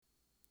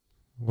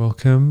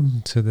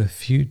Welcome to the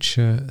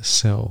Future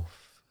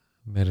Self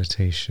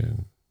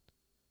meditation.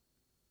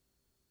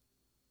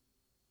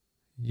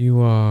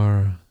 You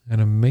are an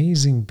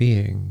amazing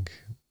being,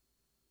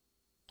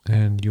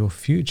 and your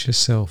future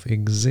self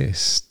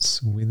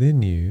exists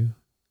within you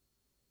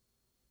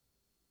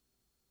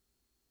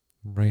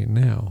right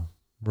now,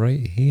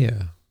 right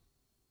here.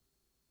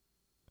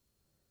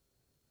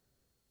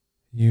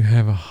 You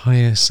have a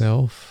higher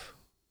self.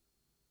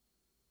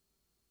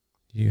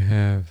 You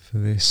have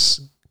this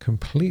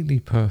completely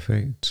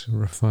perfect,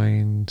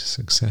 refined,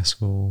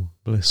 successful,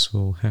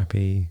 blissful,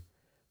 happy,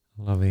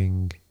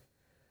 loving,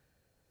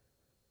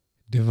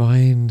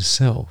 divine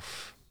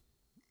self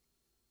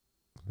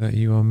that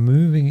you are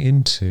moving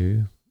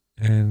into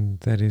and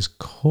that is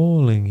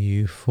calling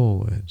you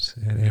forward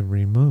at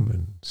every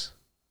moment.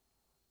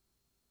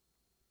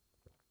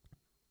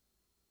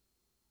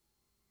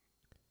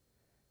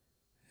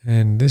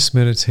 And this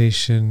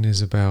meditation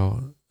is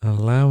about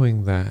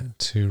allowing that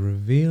to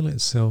reveal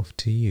itself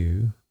to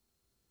you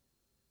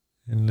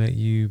and let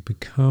you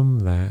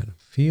become that,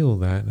 feel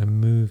that, and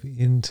move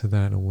into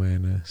that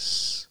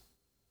awareness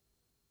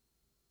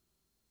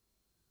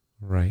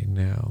right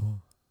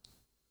now.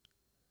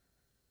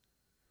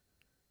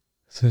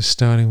 So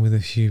starting with a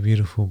few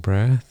beautiful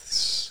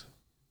breaths.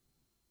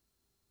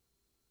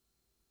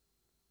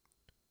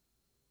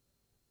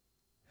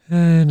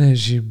 And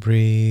as you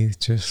breathe,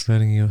 just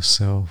letting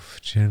yourself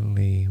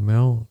gently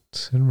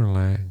melt and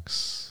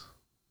relax.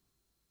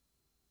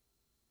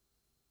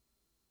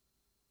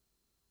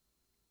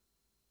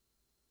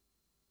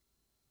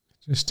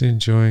 Just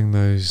enjoying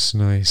those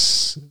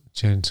nice,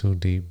 gentle,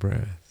 deep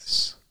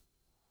breaths.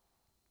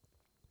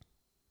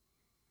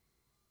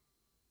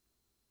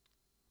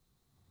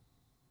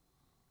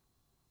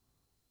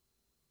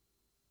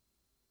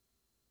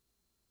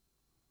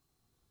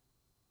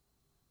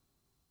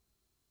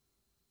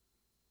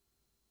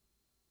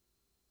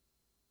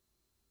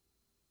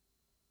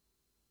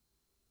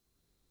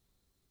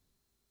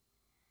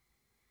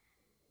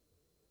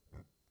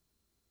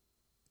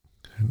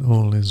 And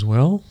all is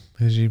well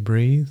as you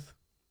breathe.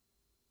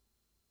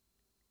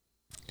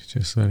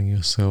 Just letting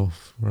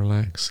yourself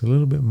relax a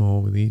little bit more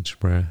with each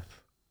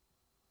breath.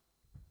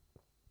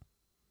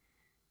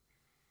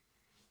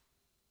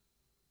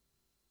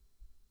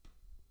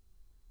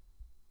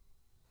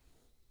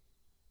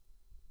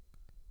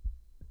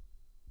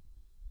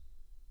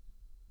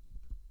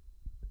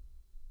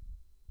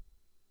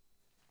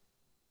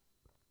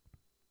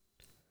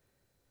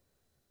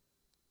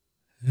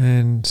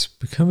 And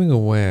becoming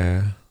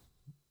aware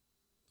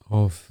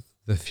of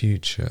the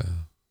future.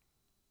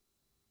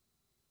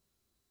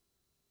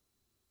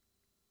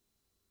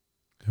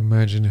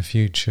 Imagine a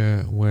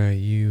future where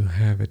you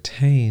have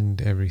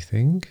attained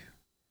everything,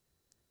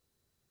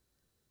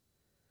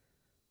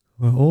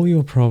 where all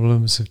your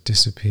problems have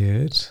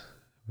disappeared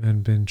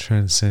and been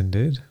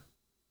transcended,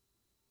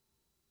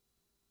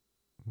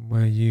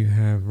 where you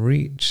have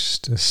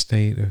reached a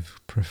state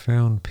of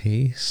profound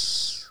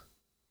peace,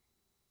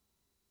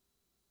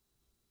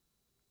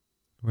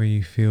 where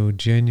you feel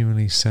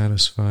genuinely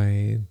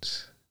satisfied,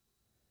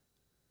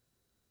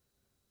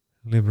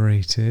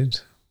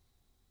 liberated.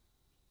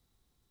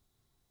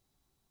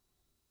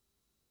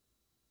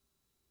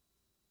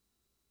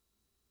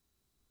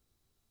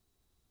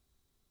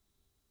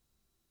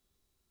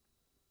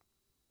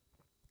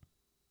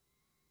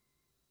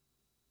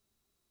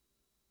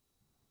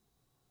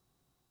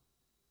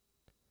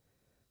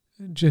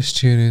 And just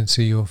tune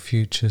into your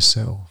future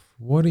self.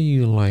 What are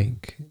you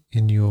like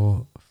in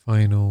your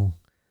final,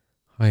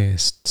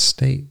 highest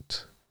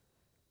state?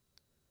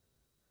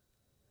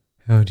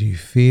 How do you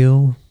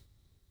feel?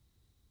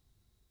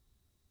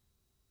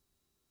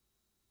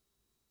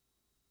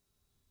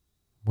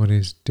 What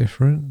is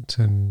different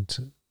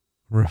and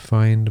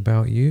refined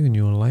about you in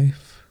your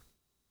life?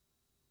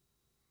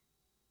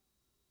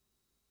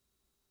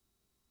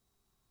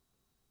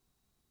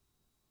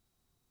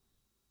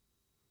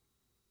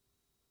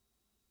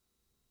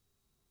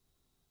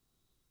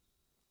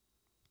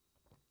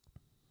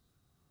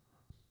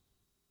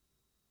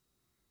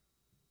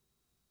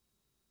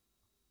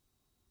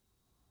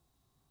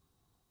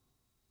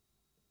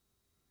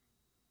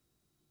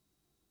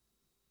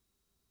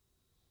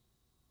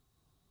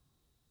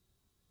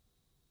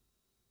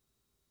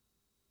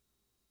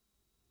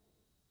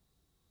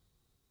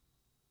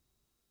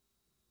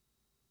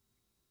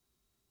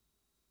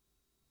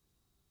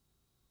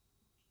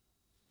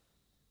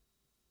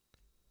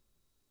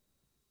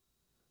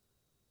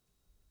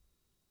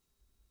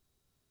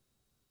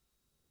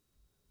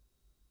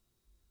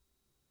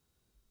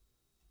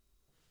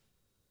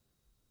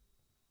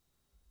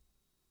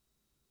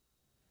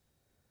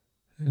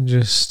 And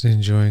just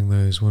enjoying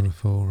those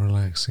wonderful,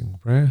 relaxing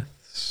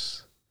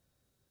breaths.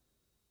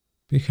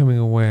 Becoming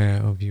aware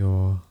of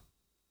your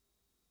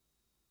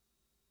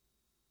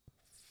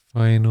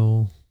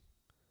final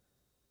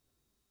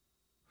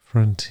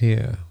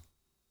frontier.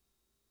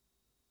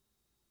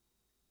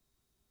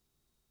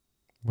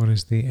 What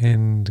is the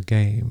end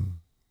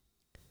game?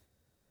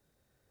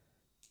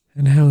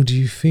 And how do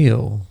you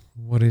feel?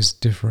 What is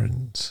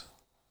different?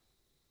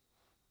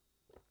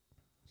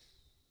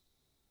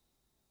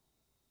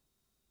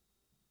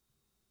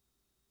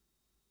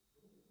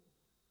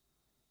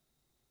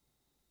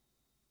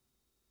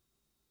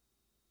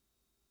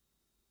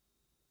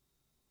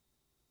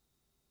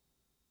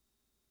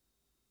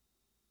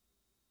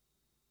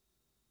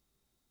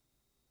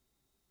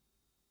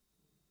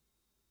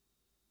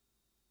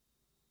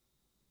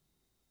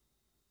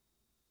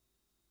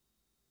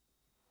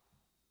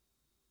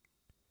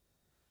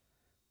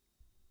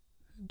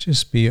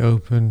 Just be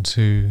open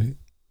to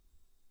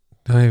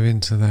dive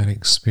into that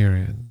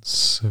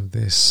experience of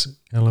this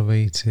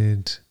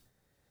elevated,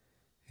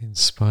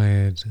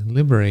 inspired,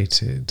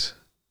 liberated,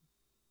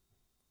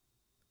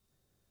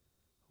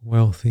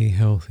 wealthy,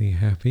 healthy,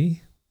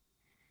 happy,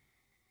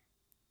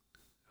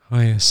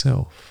 higher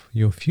self,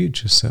 your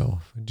future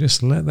self. And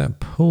just let that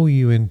pull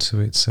you into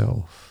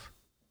itself.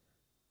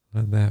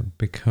 Let that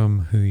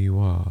become who you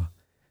are.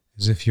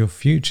 As if your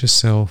future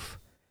self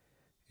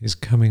is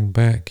coming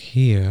back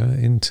here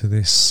into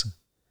this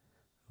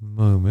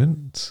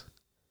moment,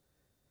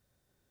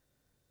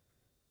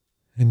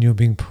 and you're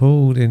being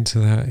pulled into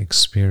that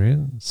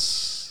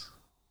experience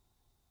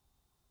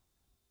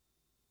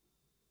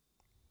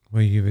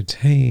where you've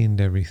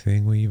attained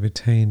everything, where you've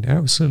attained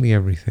absolutely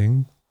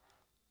everything.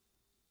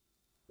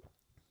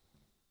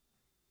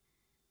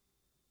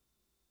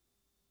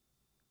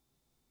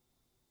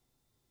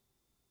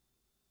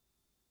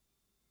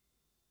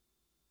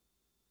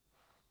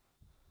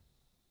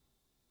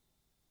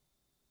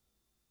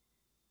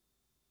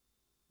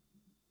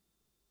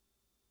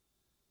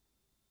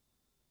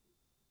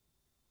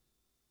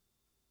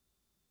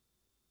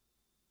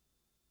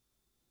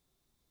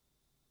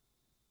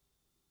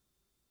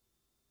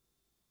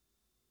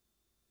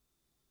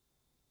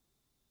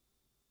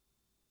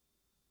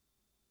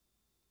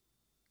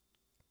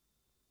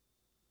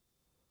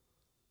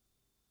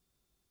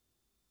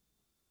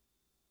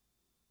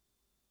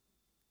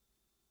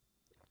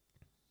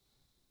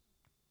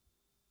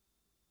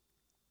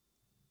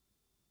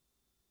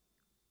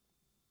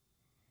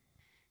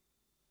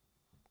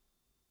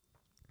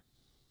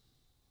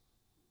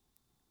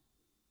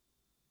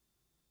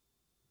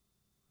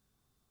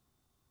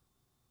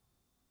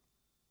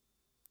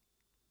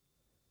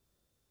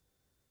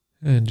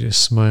 And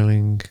just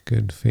smiling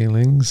good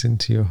feelings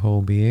into your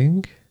whole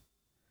being.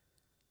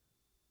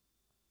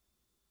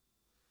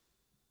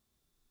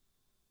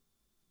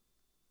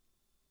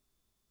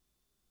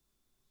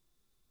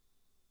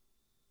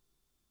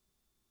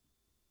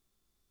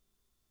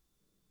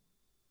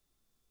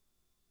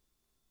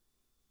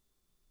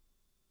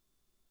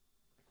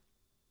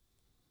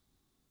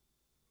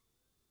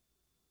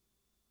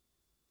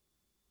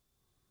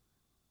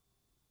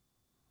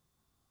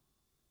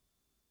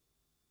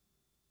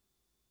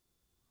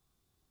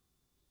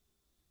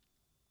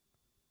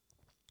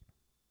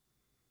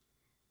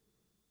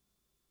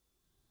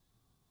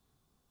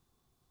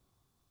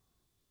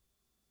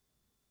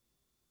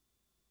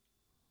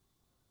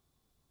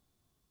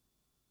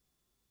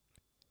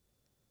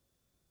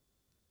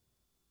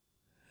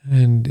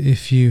 And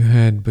if you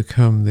had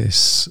become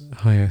this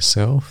higher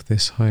self,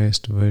 this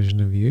highest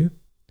version of you,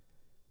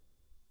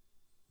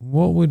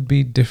 what would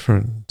be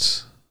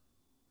different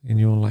in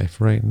your life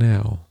right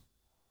now?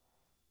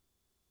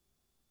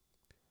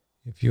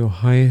 If your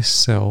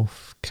highest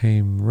self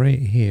came right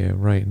here,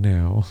 right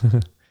now,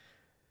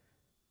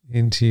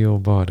 into your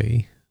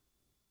body,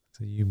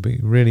 so you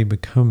really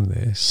become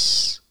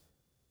this,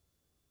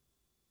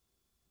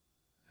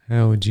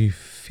 how would you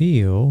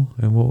feel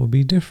and what would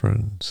be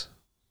different?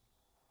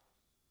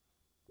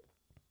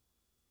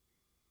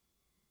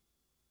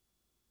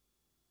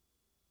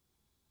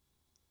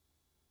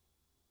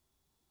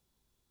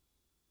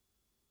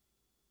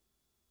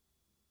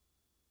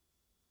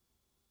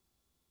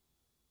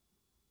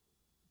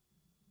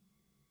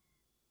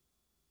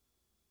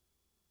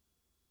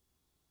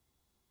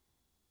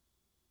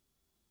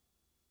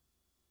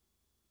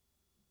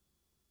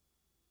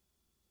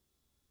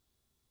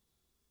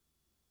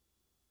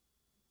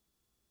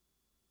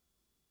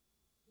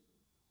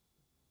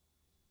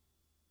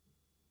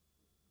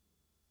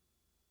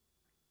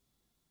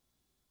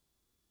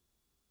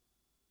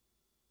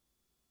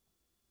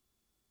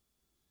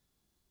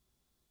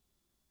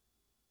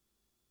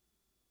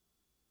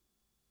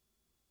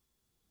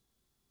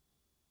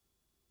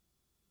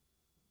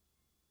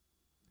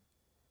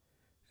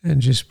 And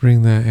just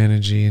bring that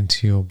energy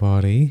into your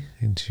body,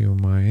 into your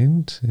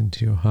mind,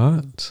 into your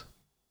heart.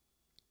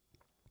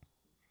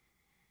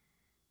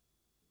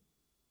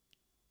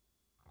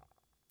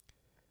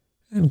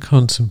 And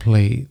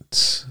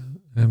contemplate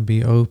and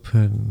be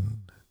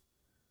open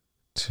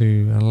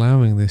to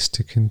allowing this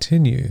to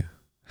continue.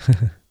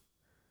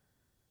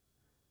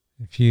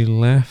 If you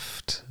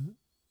left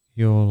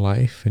your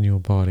life and your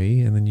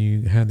body and then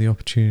you had the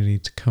opportunity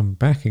to come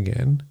back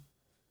again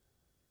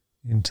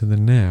into the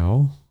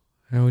now,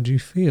 how would you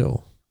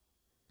feel?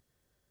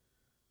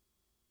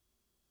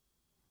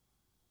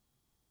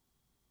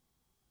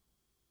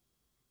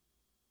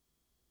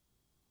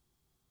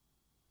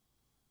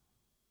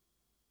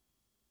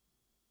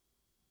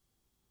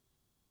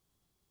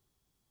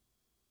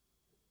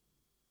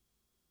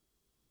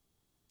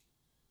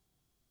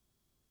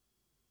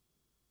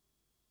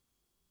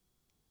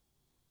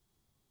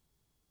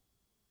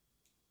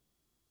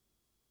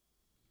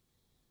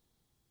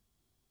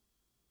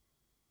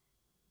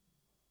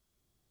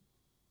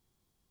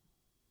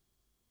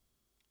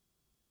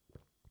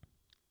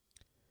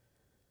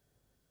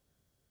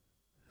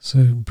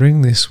 So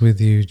bring this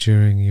with you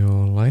during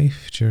your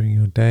life, during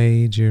your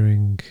day,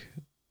 during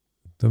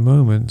the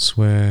moments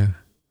where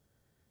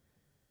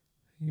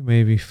you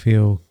maybe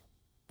feel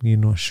you're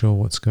not sure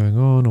what's going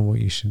on or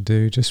what you should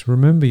do. Just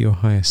remember your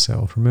higher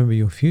self, remember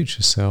your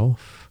future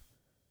self.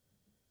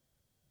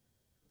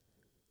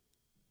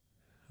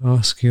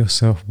 Ask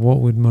yourself, what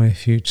would my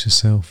future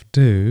self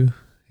do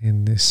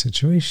in this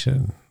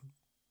situation?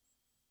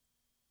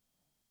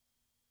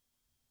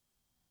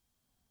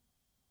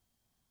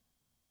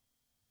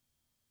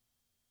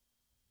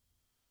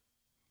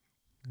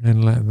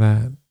 And let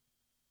that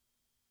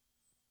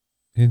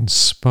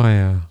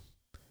inspire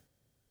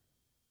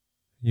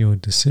your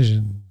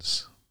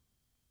decisions.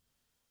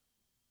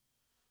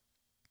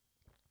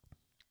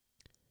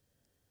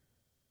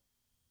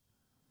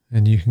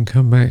 And you can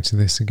come back to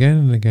this again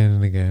and again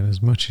and again as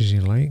much as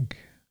you like.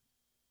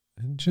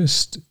 And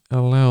just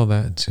allow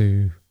that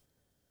to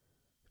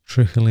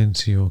trickle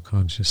into your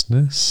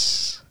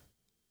consciousness.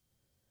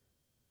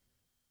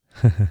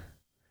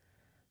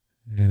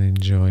 And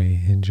enjoy,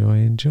 enjoy,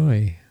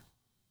 enjoy.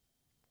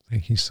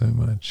 Thank you so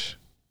much.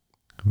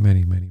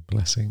 Many, many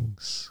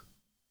blessings.